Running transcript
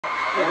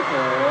Okay.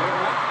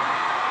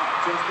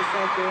 Just a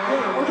second.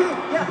 Yeah, okay,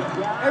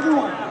 yeah,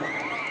 everyone.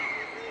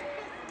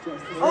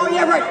 Oh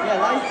yeah, right. Yeah,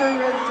 lights are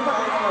ready.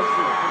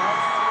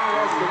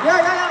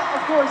 Yeah,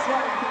 of course,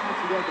 yeah, we can do it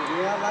together.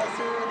 Yeah, lights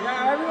are ready.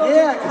 Yeah, everyone.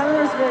 Yeah,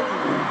 camera's ready.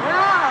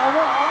 Yeah,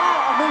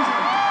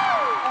 amazing.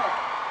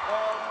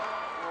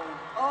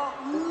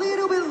 A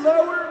little bit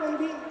lower,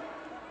 maybe.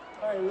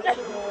 Alright, a little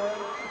bit lower.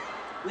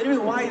 A little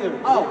bit wider.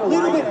 Oh, a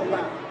little bit. A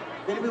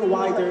little bit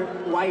wider.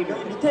 Wider.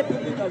 밑에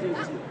부분까지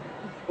해주세요.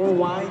 Or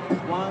wide.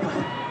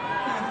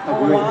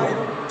 Or wide.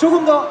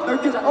 조금 더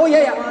넓게 잡아. Oh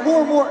yeah, yeah.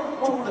 More.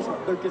 조금 더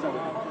넓게 잡아.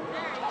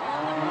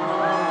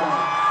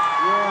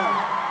 Yeah.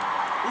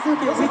 It's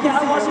okay. We can see you.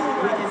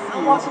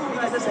 I'm watching you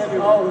guys.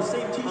 Oh,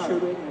 same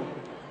T-shirt.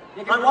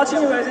 I'm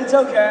watching you guys. It's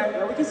okay.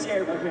 Yeah, we can see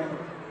everybody.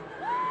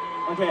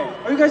 Okay.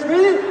 Are you guys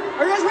ready?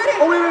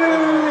 Oh wait.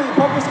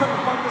 Bump is coming.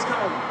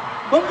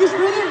 Bump is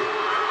ready. 1, 2.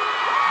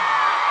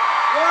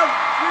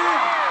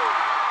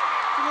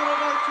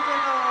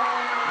 Together.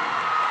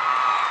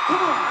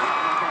 Come on.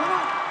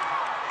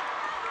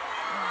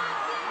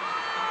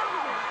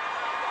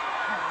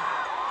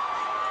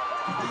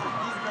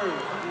 He's good.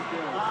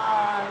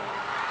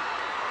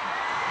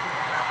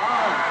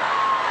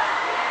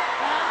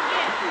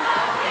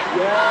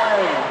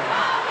 Yeah.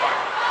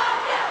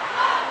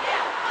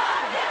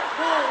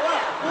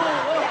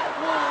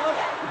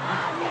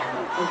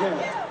 Okay.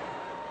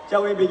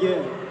 Shall we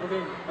begin?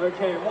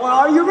 Okay. Well,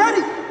 are you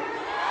ready? Okay.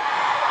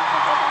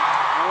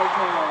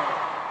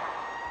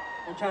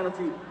 On count of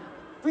 3.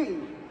 3,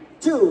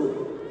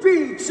 2,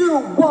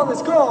 1,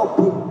 let's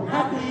go.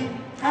 Happy.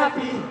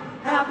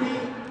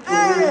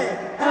 Hey.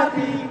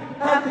 Happy.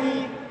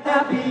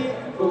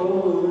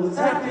 Fools.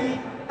 Happy.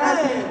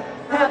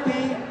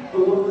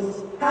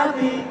 Fools.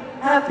 Happy.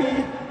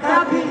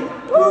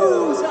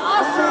 Fools.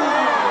 Awesome.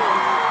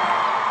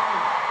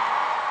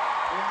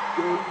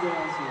 Good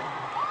dancing.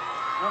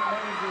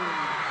 Amazing.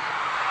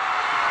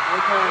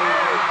 Okay.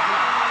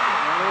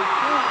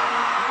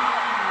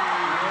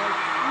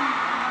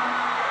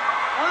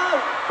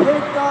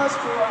 Pick us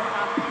for a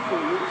happy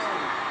fools.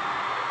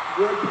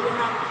 We'll be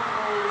happy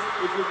fools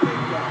if you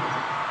pick us.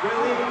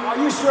 Really? Are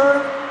you sure?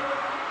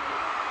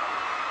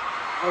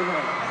 Okay. Go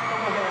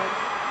ahead.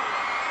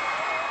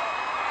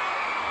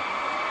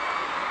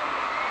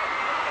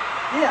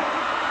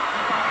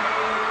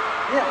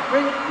 Yeah,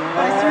 ready.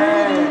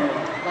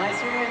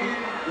 Lights are ready.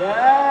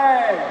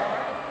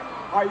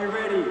 Yeah. Are you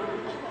ready?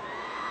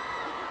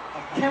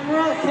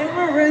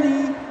 Camera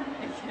ready.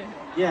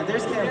 Yeah,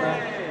 there's camera.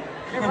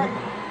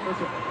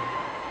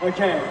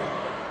 Okay.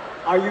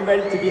 Are you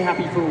ready to be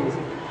happy fools?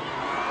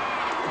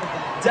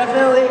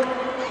 Definitely.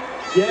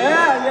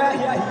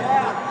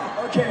 Yeah.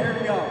 Okay, here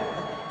we go.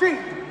 3,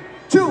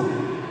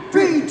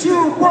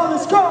 2, 1,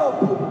 let's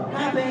go.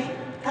 Happy.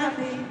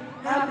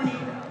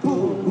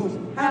 Fools.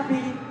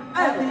 Happy.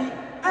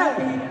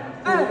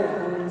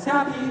 Fools.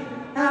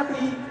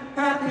 Happy.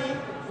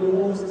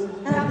 Fools.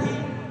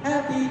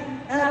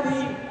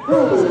 Happy.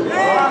 Fools.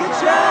 Hey, good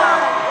job.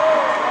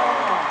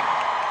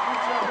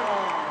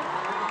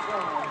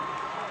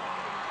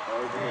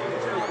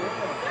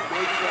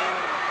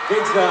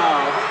 Good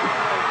job.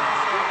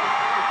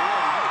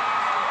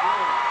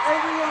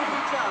 Everyone,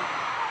 good job.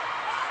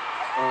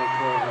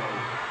 Okay.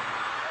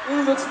 It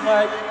looks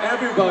like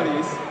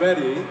everybody's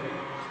ready.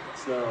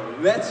 So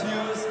let's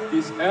use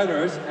these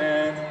honors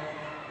and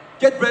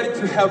get ready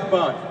to have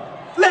fun.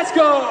 Let's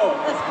go!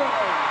 Let's go.